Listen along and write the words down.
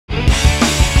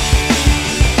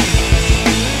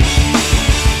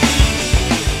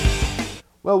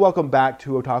Well, welcome back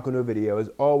to Otaku no Video. As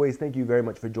always, thank you very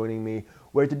much for joining me,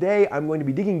 where today I'm going to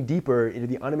be digging deeper into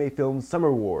the anime film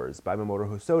Summer Wars by Mamoru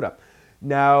Hosoda.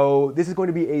 Now, this is going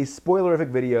to be a spoilerific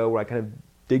video where I kind of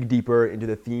dig deeper into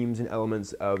the themes and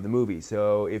elements of the movie.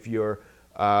 So if you're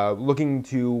looking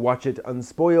to watch it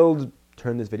unspoiled,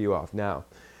 turn this video off now.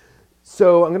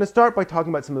 So I'm going to start by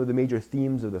talking about some of the major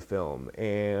themes of the film,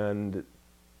 and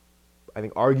I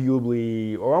think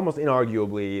arguably, or almost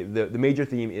inarguably, the major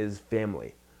theme is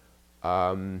family.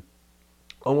 Um,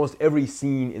 Almost every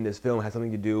scene in this film has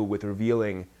something to do with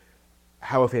revealing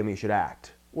how a family should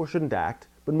act, or shouldn't act,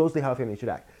 but mostly how a family should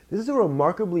act. This is a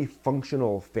remarkably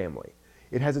functional family.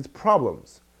 It has its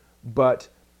problems, but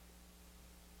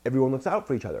everyone looks out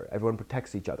for each other, everyone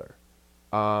protects each other,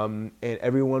 and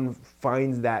everyone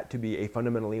finds that to be a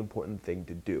fundamentally important thing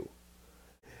to do.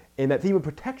 And that theme of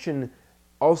protection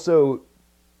also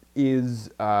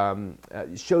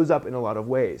shows up in a lot of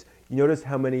ways. You notice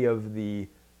how many of the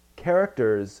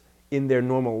characters in their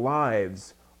normal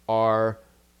lives are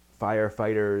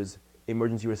firefighters,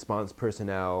 emergency response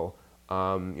personnel.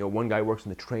 One guy works in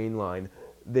the train line.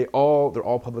 They're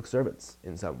all public servants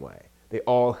in some way. They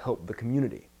all help the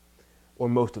community, or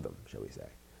most of them, shall we say.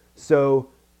 So,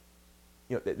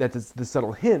 that's the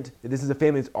subtle hint that this is a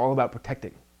family that's all about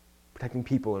protecting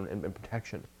people and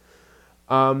protection.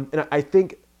 And I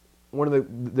think one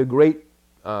of the great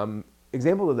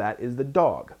examples of that is the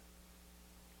dog.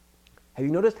 Have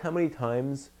you noticed how many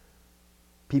times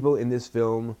people in this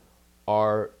film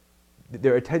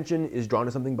their attention is drawn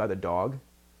to something by the dog,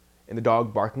 and the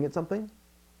dog barking at something?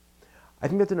 I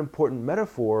think that's an important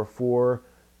metaphor for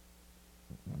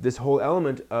this whole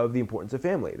element of the importance of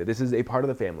family, that this is a part of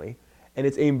the family, and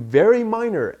it's a very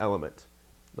minor element,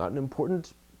 not an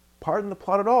important part in the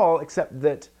plot at all, except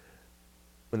that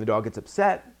when the dog gets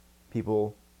upset,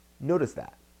 people notice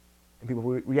that, and people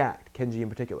react, Kenji in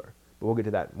particular. But we'll get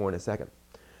to that more in a second.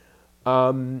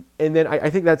 And then I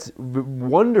think that's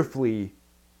wonderfully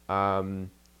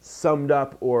summed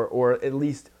up, or at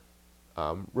least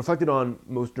reflected on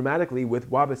most dramatically with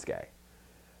Wabasuke,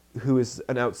 who is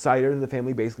an outsider that the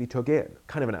family basically took in,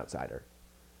 kind of an outsider,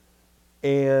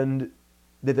 and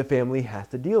that the family has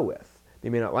to deal with. They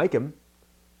may not like him,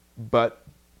 but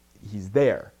he's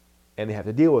there, and they have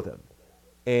to deal with him.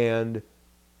 And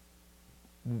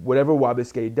whatever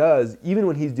Wabasuke does, even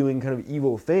when he's doing kind of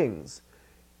evil things,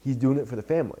 he's doing it for the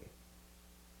family.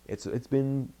 It's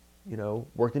been,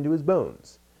 worked into his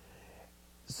bones.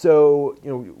 So,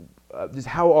 just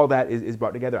how all that is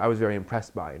brought together, I was very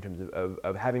impressed by, in terms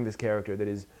of having this character that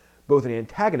is both an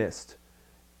antagonist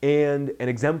and an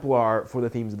exemplar for the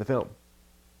themes of the film.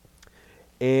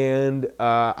 And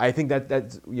I think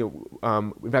that's,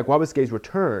 in fact, Wabasuke's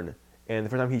return, and the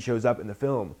first time he shows up in the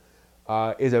film,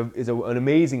 is an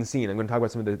amazing scene. I'm going to talk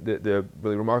about some of the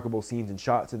really remarkable scenes and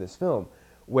shots in this film,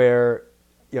 where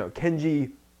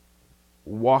Kenji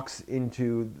walks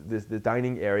into the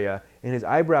dining area and his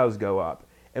eyebrows go up,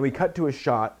 and we cut to a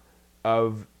shot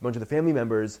of a bunch of the family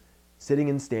members sitting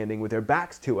and standing with their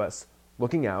backs to us,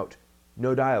 looking out,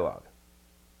 no dialogue.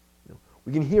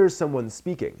 We can hear someone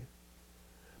speaking,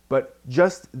 but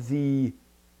just the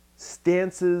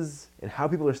stances and how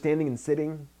people are standing and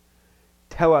sitting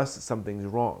tell us something's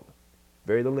wrong.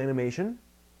 Very little animation.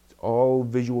 It's all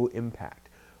visual impact.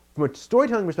 From a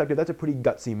storytelling perspective, that's a pretty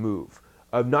gutsy move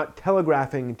of not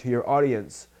telegraphing to your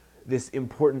audience this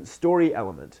important story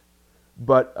element,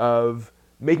 but of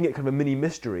making it kind of a mini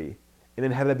mystery and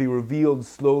then have that be revealed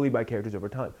slowly by characters over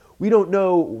time. We don't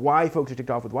know why folks are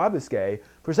ticked off with Wabasuke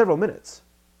for several minutes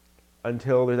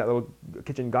until there's that little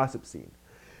kitchen gossip scene.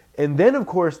 And then, of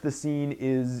course, the scene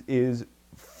is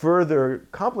further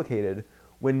complicated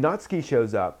when Natsuki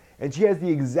shows up, and she has the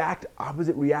exact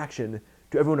opposite reaction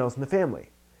to everyone else in the family.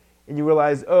 And you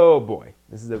realize, oh boy,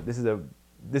 this is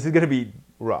going to be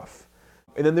rough.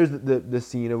 And then there's the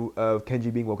scene of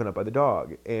Kenji being woken up by the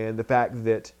dog, and the fact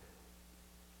that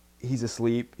he's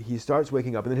asleep, he starts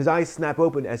waking up, and then his eyes snap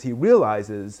open as he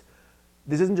realizes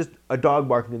this isn't just a dog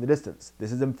barking in the distance.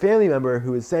 This is a family member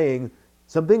who is saying,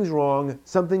 something's wrong,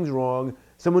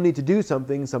 someone needs to do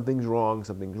something, something's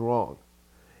wrong.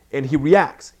 And he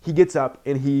reacts. He gets up,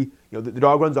 and the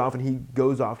dog runs off, and he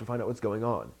goes off to find out what's going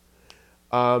on.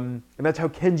 And that's how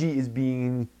Kenji is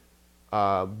being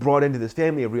brought into this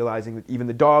family, of realizing that even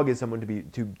the dog is someone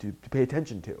to pay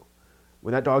attention to.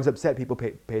 When that dog's upset, people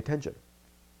pay attention.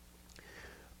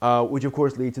 Which, of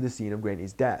course, leads to the scene of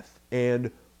Granny's death.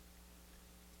 And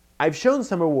I've shown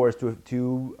Summer Wars to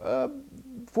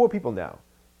 4 people now,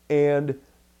 and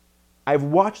I've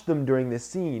watched them during this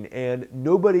scene, and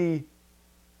nobody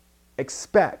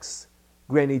expects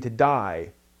Granny to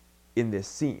die in this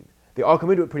scene. They all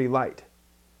come into it pretty light.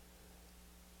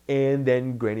 And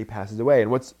then Granny passes away.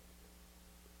 And what's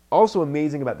also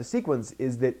amazing about the sequence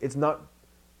is that it's not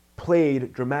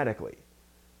played dramatically.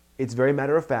 It's very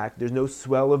matter of fact. There's no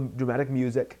swell of dramatic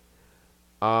music.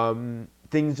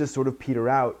 Things just sort of peter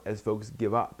out as folks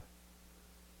give up.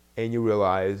 And you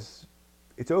realize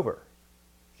it's over.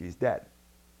 She's dead.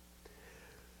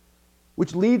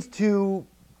 Which leads to,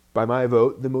 by my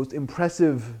vote, the most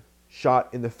impressive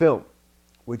shot in the film,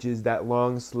 which is that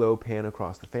long, slow pan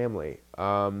across the family.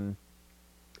 And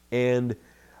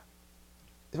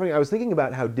it's funny, I was thinking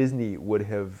about how Disney would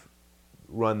have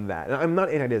run that. And I'm not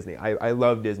anti-Disney. I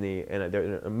love Disney, and they're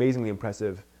an amazingly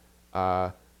impressive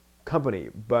company,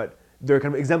 but they're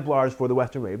kind of exemplars for the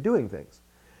Western way of doing things.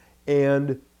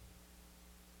 And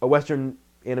a Western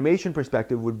animation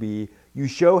perspective would be, you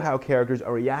show how characters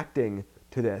are reacting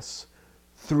to this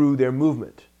through their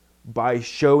movement by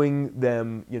showing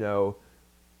them,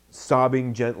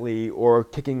 sobbing gently or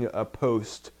kicking a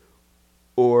post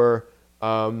or,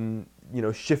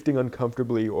 shifting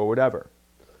uncomfortably or whatever.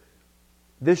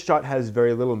 This shot has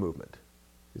very little movement.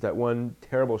 There's that one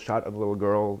terrible shot of the little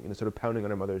girl, sort of pounding on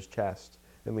her mother's chest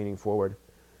and leaning forward.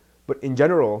 But in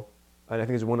general, and I think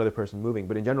there's one other person moving,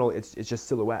 but in general, it's just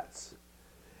silhouettes.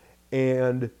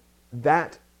 And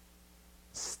that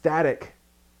static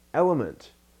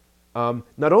element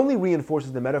not only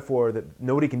reinforces the metaphor that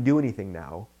nobody can do anything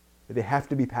now, that they have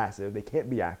to be passive, they can't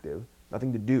be active,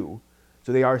 nothing to do,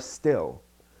 so they are still.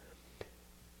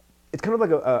 It's kind of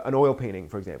like an oil painting,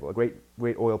 for example, a great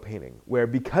oil painting, where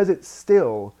because it's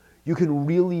still, you can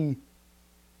really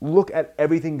look at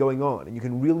everything going on, and you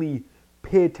can really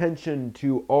pay attention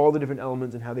to all the different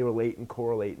elements and how they relate and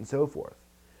correlate and so forth.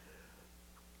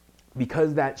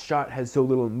 Because that shot has so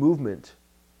little movement,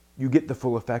 you get the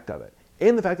full effect of it.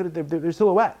 And the fact that they're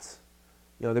silhouettes.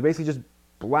 They're basically just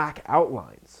black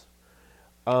outlines,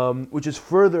 which is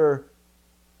further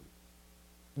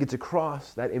gets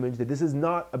across that image that this is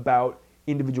not about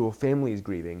individual families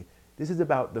grieving. This is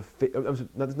about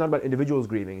it's not about individuals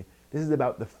grieving. This is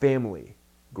about the family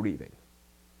grieving.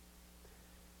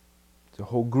 It's a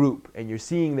whole group, and you're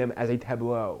seeing them as a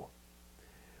tableau,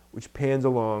 which pans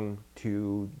along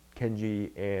to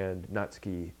Kenji and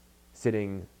Natsuki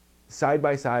sitting side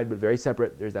by side but very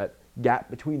separate. There's that gap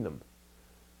between them.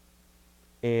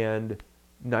 And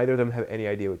neither of them have any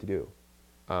idea what to do.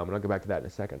 And I'll go back to that in a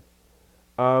second.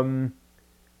 And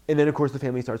then, of course, the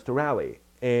family starts to rally,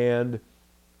 and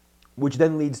which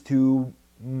then leads to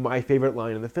my favorite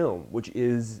line in the film, which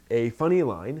is a funny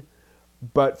line,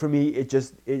 but for me, it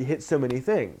hits so many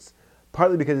things.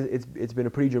 Partly because it's been a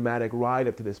pretty dramatic ride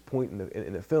up to this point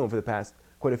in the film for the past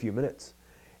quite a few minutes.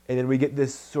 And then we get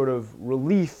this sort of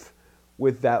relief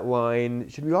with that line,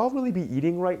 should we all really be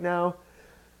eating right now?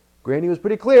 Granny was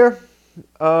pretty clear.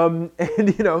 And,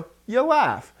 you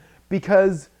laugh.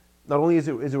 Because not only is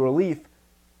it a relief,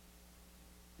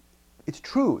 it's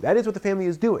true. That is what the family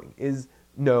is doing, is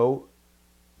no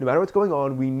matter what's going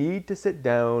on, we need to sit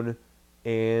down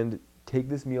and take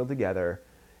this meal together.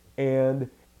 And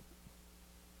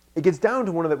it gets down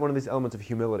to one of these elements of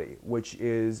humility, which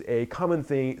is a common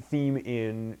theme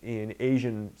in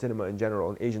Asian cinema in general,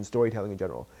 and Asian storytelling in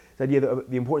general. The idea of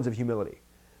the importance of humility.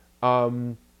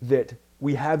 That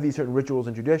we have these certain rituals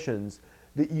and traditions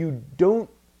that you don't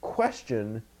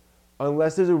question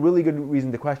unless there's a really good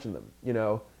reason to question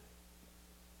them.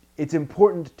 It's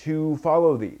important to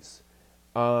follow these,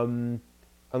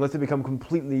 unless they become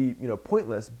completely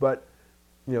pointless. But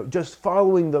just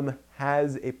following them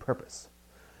has a purpose.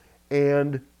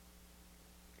 And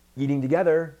eating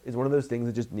together is one of those things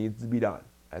that just needs to be done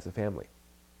as a family.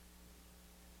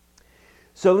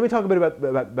 So let me talk a bit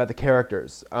about the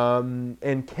characters and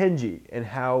Kenji and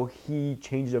how he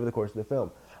changes over the course of the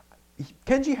film.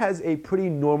 Kenji has a pretty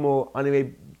normal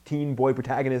anime teen boy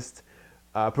protagonist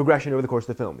progression over the course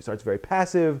of the film. He starts very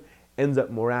passive, ends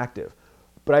up more active.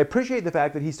 But I appreciate the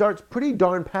fact that he starts pretty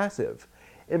darn passive.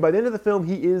 And by the end of the film,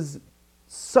 he is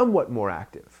somewhat more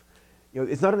active.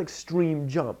 It's not an extreme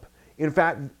jump. In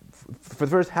fact, for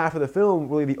the first half of the film,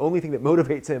 really the only thing that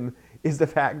motivates him is the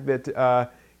fact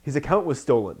that his account was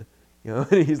stolen. And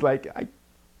he's like,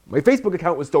 my Facebook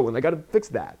account was stolen. I got to fix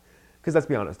that. Because let's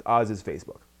be honest, Oz is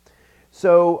Facebook.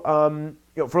 So,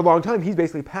 for a long time, he's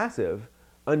basically passive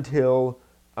until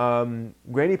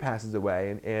Granny passes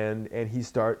away, and he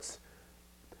starts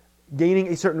gaining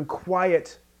a certain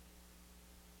quiet,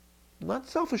 not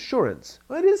self-assurance.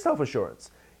 Well, it is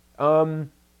self-assurance.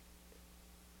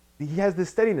 He has this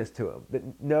steadiness to him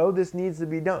that no, this needs to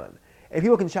be done. And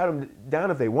people can shout him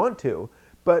down if they want to,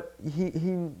 but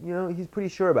he's pretty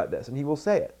sure about this, and he will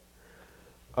say it.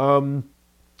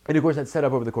 And of course, that's set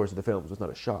up over the course of the film, so it's not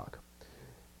a shock.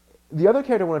 The other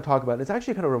character I want to talk about, and it's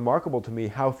actually kind of remarkable to me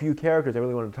how few characters I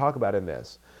really want to talk about in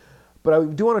this, but I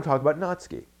do want to talk about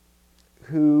Natsuki,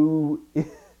 who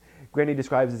Granny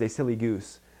describes as a silly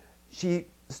goose. She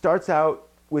starts out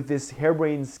with this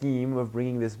harebrained scheme of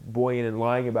bringing this boy in and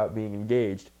lying about being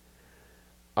engaged.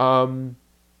 And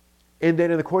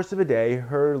then in the course of a day,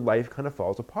 her life kind of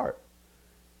falls apart.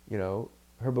 You know,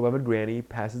 her beloved Granny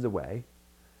passes away,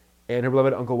 and her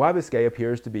beloved Uncle Wabisuke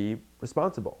appears to be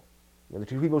responsible. You know, the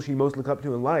two people she most looked up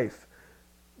to in life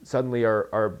suddenly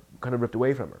are kind of ripped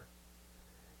away from her.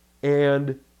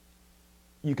 And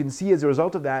you can see as a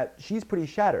result of that, she's pretty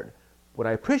shattered. What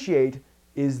I appreciate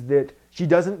is that she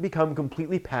doesn't become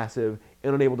completely passive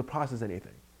and unable to process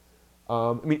anything.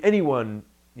 I mean, anyone,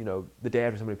 you know, the day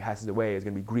after somebody passes away is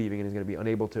going to be grieving and is going to be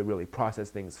unable to really process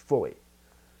things fully.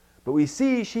 But we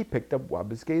see she picked up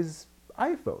Wabisuke's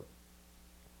iPhone.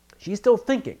 She's still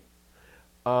thinking.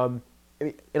 And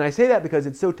I say that because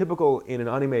it's so typical in an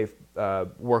anime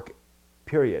work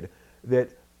period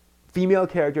that female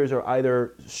characters are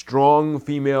either strong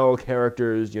female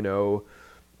characters, you know,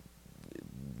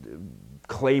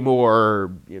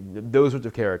 Claymore, you know, those sorts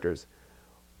of characters,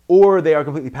 or they are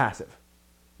completely passive.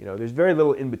 You know, there's very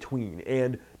little in between,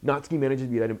 and Natsuki manages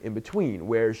to be that in between,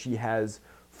 where she has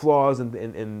flaws and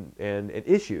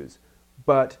issues,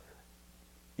 but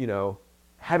you know,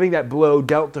 having that blow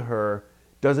dealt to her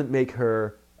doesn't make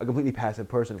her a completely passive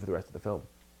person for the rest of the film.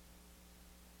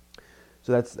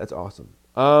 So that's awesome.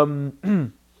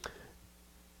 And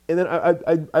then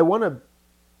I want to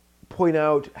point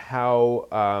out how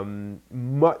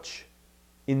much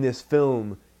in this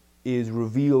film is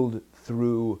revealed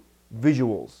through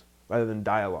visuals rather than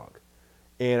dialogue.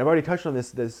 And I've already touched on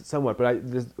this somewhat, but I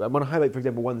want to highlight, for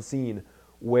example, one scene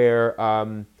where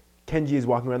Kenji is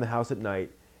walking around the house at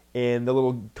night, and the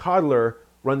little toddler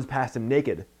runs past him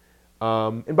naked.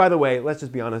 And by the way, let's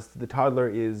just be honest, the toddler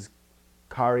is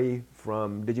Kari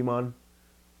from Digimon.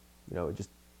 You know, it just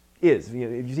is. You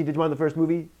know, if you see Digimon, the first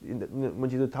movie, when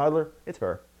she's a toddler, it's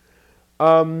her.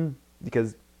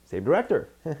 Because same director.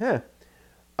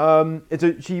 And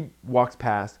so she walks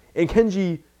past, and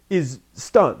Kenji is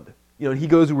stunned. You know, and he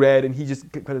goes red, and he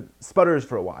just kind of sputters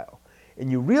for a while.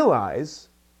 And you realize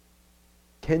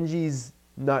Kenji's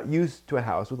not used to a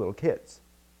house with little kids.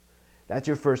 That's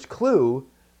your first clue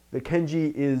that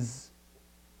Kenji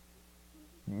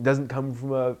doesn't come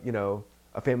from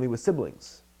a family with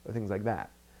siblings or things like that.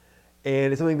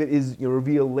 And it's something that is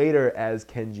revealed later as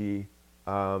Kenji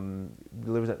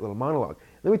delivers that little monologue.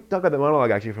 Let me talk about that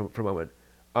monologue actually for a moment.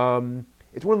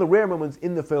 It's one of the rare moments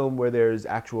in the film where there's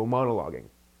actual monologuing.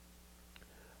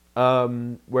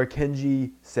 Where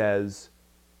Kenji says,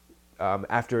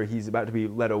 after he's about to be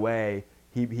led away,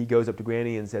 he goes up to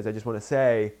Granny and says, "I just want to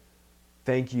say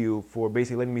thank you for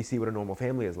basically letting me see what a normal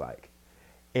family is like."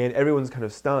 And everyone's kind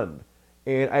of stunned.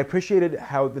 And I appreciated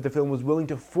how that the film was willing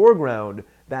to foreground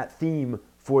that theme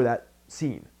for that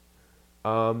scene,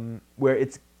 where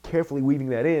it's carefully weaving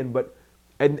that in. But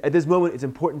at this moment, it's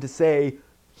important to say,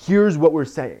 here's what we're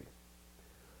saying.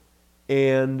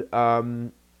 And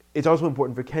it's also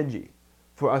important for Kenji,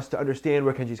 for us to understand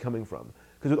where Kenji's coming from.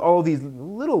 Because with all of these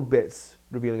little bits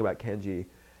revealing about Kenji,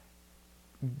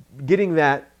 getting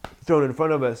that thrown in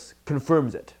front of us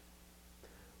confirms it.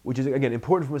 Which is, again,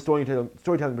 important from a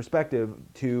storytelling perspective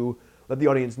to let the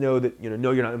audience know that,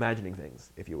 no, you're not imagining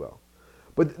things, if you will.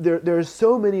 But there are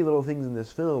so many little things in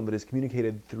this film that is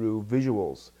communicated through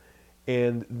visuals,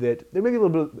 and that there may be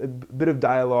a bit of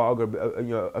dialogue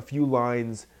or a few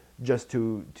lines just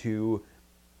to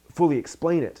fully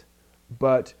explain it.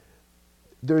 But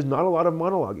there's not a lot of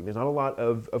monologuing. There's not a lot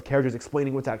of characters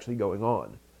explaining what's actually going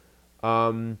on.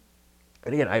 And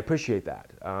again, I appreciate that.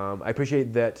 I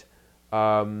appreciate that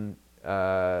the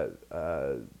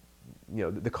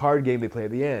card game they play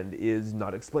at the end is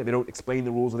not explained. They don't explain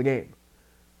the rules of the game.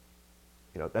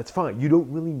 That's fine. You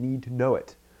don't really need to know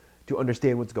it to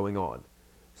understand what's going on.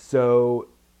 So,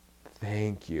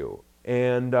 thank you.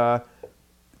 And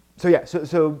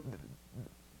so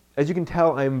as you can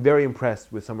tell, I'm very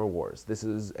impressed with Summer Wars. This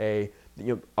is a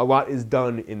lot is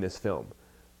done in this film.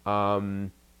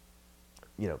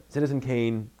 Citizen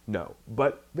Kane, no,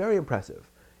 but very impressive.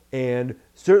 And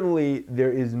certainly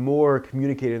there is more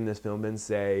communicated in this film than,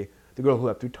 say, The Girl Who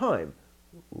Leapt Through Time.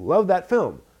 Love that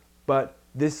film. But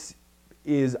this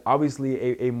is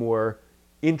obviously a more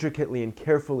intricately and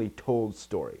carefully told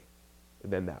story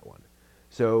than that one.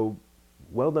 So,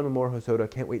 well done, Mamoru Hosoda.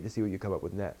 Can't wait to see what you come up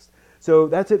with next. So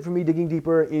that's it for me digging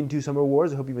deeper into Summer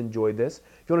Wars. I hope you've enjoyed this.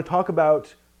 If you want to talk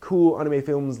about cool anime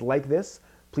films like this,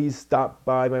 please stop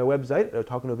by my website at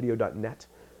otakunovideo.net.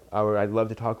 I'd love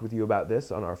to talk with you about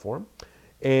this on our forum.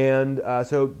 And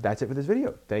so that's it for this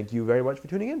video. Thank you very much for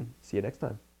tuning in. See you next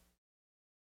time.